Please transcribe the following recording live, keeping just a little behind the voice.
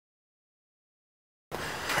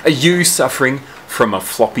Are you suffering from a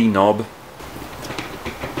floppy knob?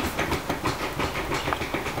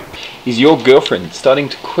 Is your girlfriend starting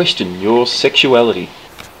to question your sexuality?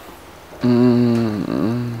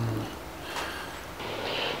 Then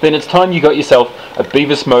it's time you got yourself a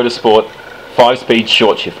BEAVIS Motorsport 5-speed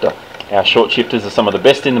short shifter. Our short shifters are some of the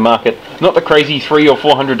best in the market, not the crazy $300 or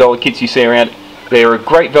 $400 kits you see around. They're a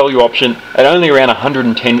great value option at only around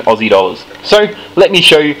 110 Aussie dollars. So let me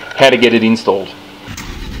show you how to get it installed.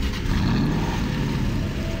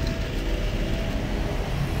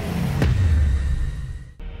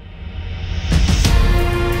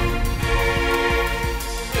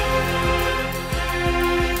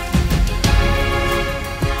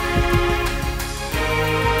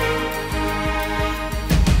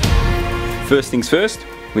 First things first,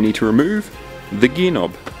 we need to remove the gear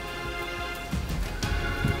knob.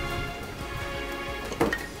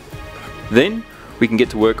 Then we can get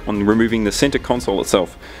to work on removing the center console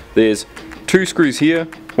itself. There's 2 screws here,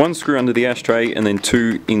 1 screw under the ashtray, and then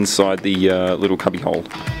 2 inside the little cubby hole.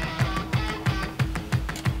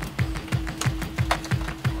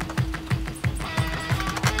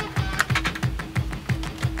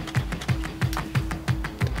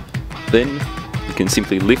 Then you can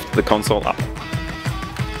simply lift the console up.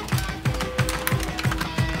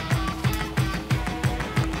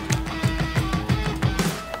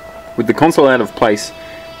 With the console out of place,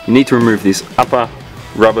 you need to remove this upper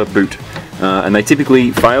rubber boot. And they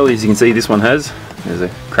typically fail, as you can see this one has. There's a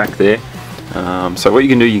crack there. So what you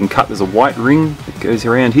can do, you can cut, there's a white ring that goes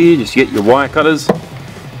around here, just get your wire cutters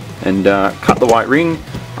and cut the white ring,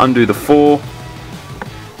 undo the 4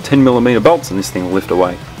 10mm bolts, and this thing will lift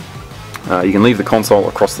away. You can leave the console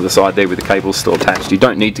across to the side there with the cables still attached. You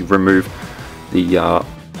don't need to remove the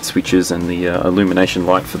switches and the illumination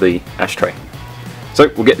light for the ashtray. So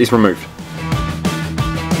we'll get this removed.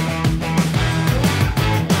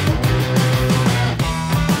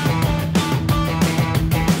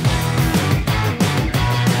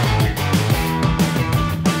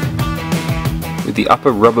 With the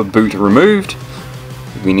upper rubber boot removed,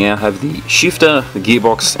 we now have the shifter, the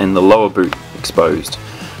gearbox, and the lower boot exposed.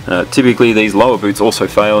 Typically these lower boots also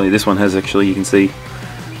fail. This one has, actually, you can see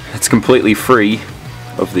it's completely free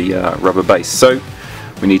of the rubber base. So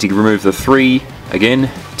we need to remove the 3, again,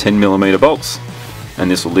 10mm bolts,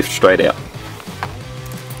 and this will lift straight out.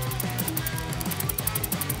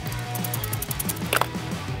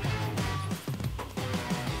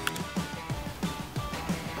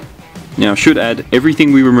 Now I should add,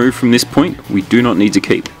 everything we remove from this point we do not need to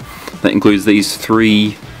keep. That includes these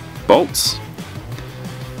 3 bolts,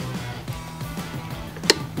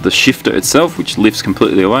 the shifter itself, which lifts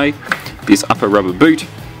completely away, this upper rubber boot,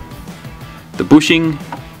 the bushing.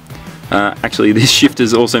 Actually, this shifter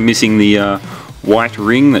is also missing the white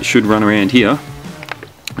ring that should run around here,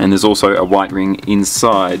 and there's also a white ring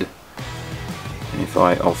inside. If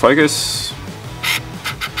I'll focus.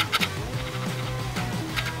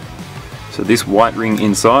 So this white ring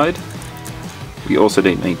inside we also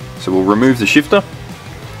don't need. So we'll remove the shifter.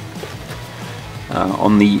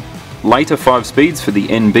 On the later 5 speeds for the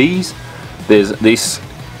NBs, there's this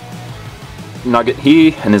nugget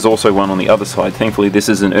here, and there's also one on the other side. Thankfully this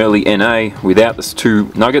is an early NA without this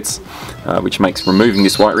 2 nuggets, which makes removing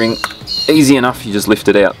this white ring easy enough. You just lift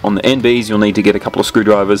it out. On the NBs you'll need to get a couple of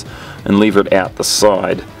screwdrivers and lever it out the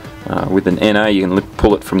side. With an NA you can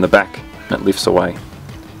pull it from the back and it lifts away.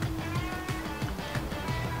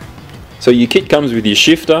 So your kit comes with your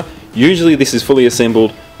shifter. Usually this is fully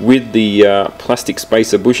assembled with the plastic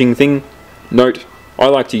spacer bushing thing. Note, I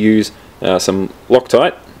like to use some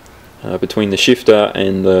Loctite between the shifter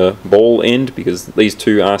and the ball end, because these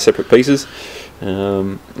 2 are separate pieces.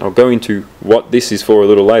 I'll go into what this is for a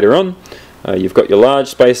little later on. You've got your large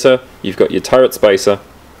spacer, you've got your turret spacer,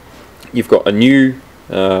 you've got a new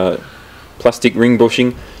plastic ring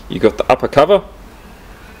bushing, you've got the upper cover,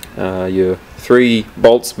 your 3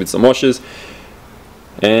 bolts with some washers,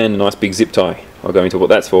 and a nice big zip tie. I'll go into what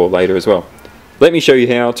that's for later as well. Let me show you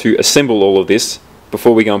how to assemble all of this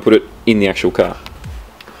before we go and put it in the actual car.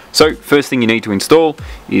 So first thing you need to install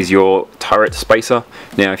is your turret spacer.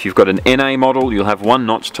 Now if you've got an NA model, you'll have 1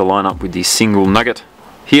 notch to line up with the single nugget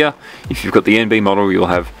here. If you've got the NB model, you'll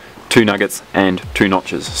have 2 nuggets and 2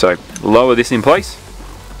 notches. So lower this in place,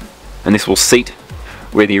 and this will seat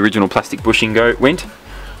where the original plastic bushing went.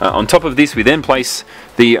 On top of this we then place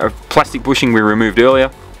the plastic bushing we removed earlier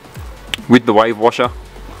with the wave washer,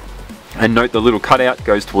 and note the little cutout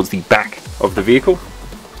goes towards the back of the vehicle.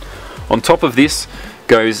 On top of this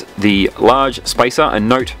goes the large spacer, and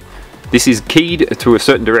note this is keyed to a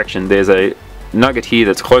certain direction. There's a nugget here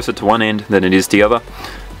that's closer to one end than it is to the other.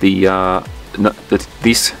 The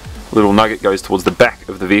this little nugget goes towards the back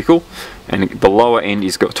of the vehicle, and the lower end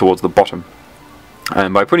is towards the bottom.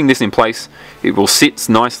 And by putting this in place, it will sit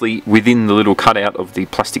nicely within the little cutout of the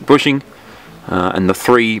plastic bushing, and the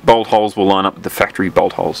 3 bolt holes will line up with the factory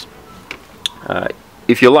bolt holes.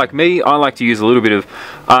 If you're like me, I like to use a little bit of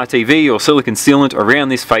RTV or silicone sealant around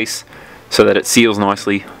this face so that it seals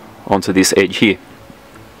nicely onto this edge here.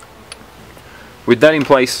 With that in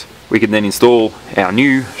place, we can then install our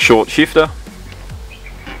new short shifter.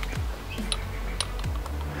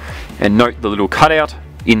 And note the little cutout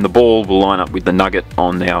in the ball will line up with the nugget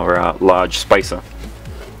on our large spacer.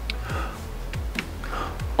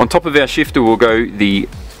 On top of our shifter will go the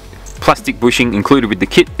plastic bushing included with the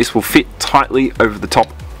kit. This will fit tightly over the top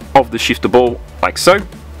of the shifter ball like so.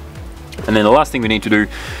 And then the last thing we need to do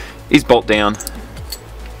is bolt down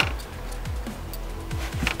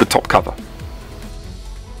the top cover.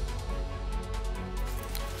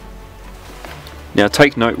 Now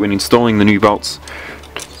take note when installing the new bolts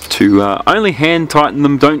to only hand tighten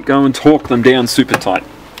them, don't go and torque them down super tight.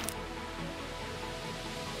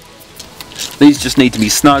 These just need to be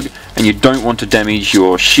snug, and you don't want to damage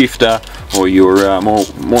your shifter or your, more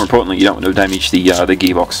importantly, you don't want to damage the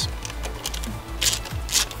gearbox.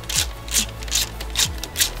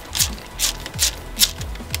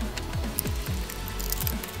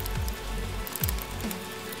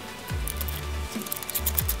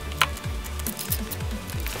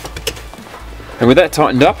 And with that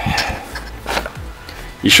tightened up,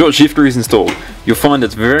 your short shifter is installed. You'll find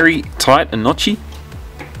it's very tight and notchy.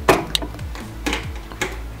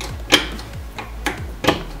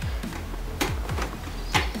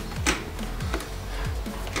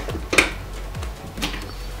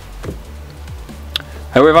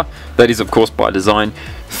 However, that is of course by design.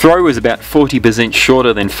 Throw is about 40%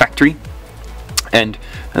 shorter than factory, and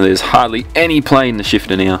there's hardly any play in the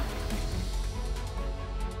shifter now.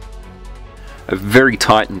 A very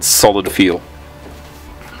tight and solid feel.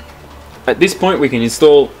 At this point we can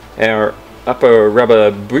install our upper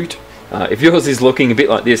rubber boot. If yours is looking a bit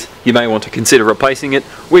like this, you may want to consider replacing it.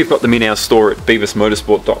 We've got them in our store at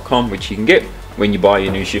BEAVISmotorsport.com, which you can get when you buy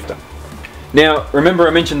your new shifter. Now remember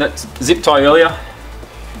I mentioned that zip tie earlier?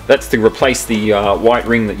 That's to replace the white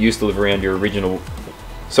ring that used to live around your original.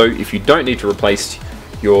 So if you don't need to replace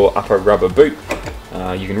your upper rubber boot,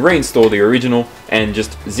 you can reinstall the original and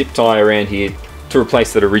just zip tie around here to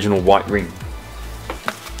replace that original white ring.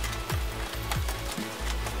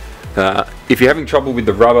 If you're having trouble with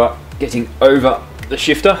the rubber getting over the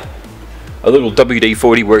shifter, a little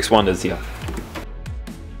WD-40 works wonders here.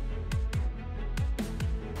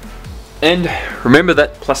 And remember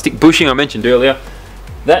that plastic bushing I mentioned earlier?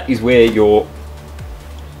 That is where your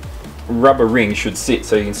rubber ring should sit.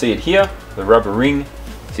 So you can see it here, the rubber ring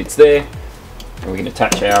sits there, and we can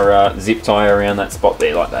attach our zip tie around that spot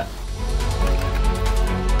there like that.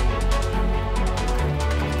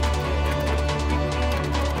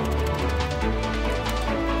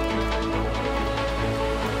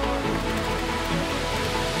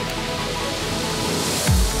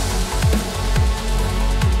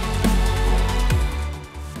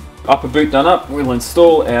 Upper boot done up, we'll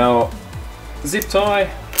install our zip tie.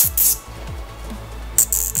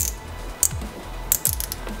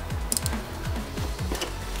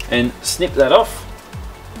 And snip that off.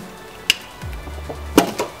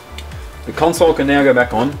 The console can now go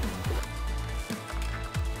back on.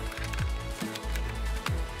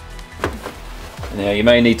 Now you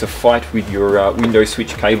may need to fight with your window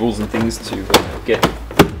switch cables and things to get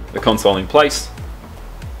the console in place.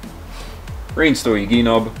 Reinstall your gear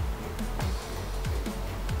knob.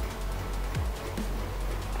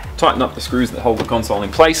 Tighten up the screws that hold the console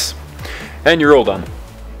in place, and you're all done.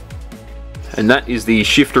 And that is the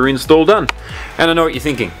shifter install done. And I know what you're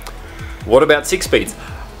thinking, what about 6-speeds?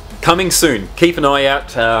 Coming soon, keep an eye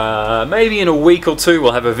out, maybe in a week or two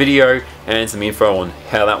we'll have a video and some info on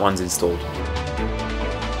how that one's installed.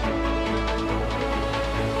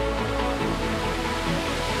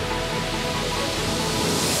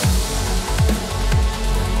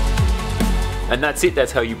 And that's it,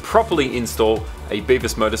 that's how you properly install a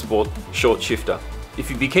BEAVIS Motorsport short shifter. If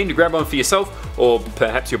you'd be keen to grab one for yourself, or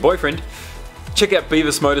perhaps your boyfriend, check out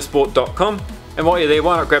BEAVISmotorsport.com, and while you're there,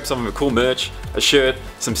 why not grab some of the cool merch, a shirt,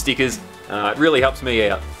 some stickers. It really helps me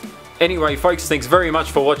out. Anyway folks, thanks very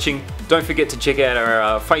much for watching. Don't forget to check out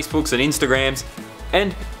our Facebooks and Instagrams,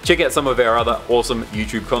 and check out some of our other awesome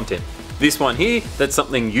YouTube content. This one here, that's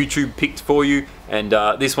something YouTube picked for you, and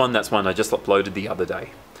this one, that's one I just uploaded the other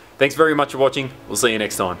day. Thanks very much for watching. We'll see you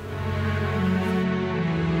next time.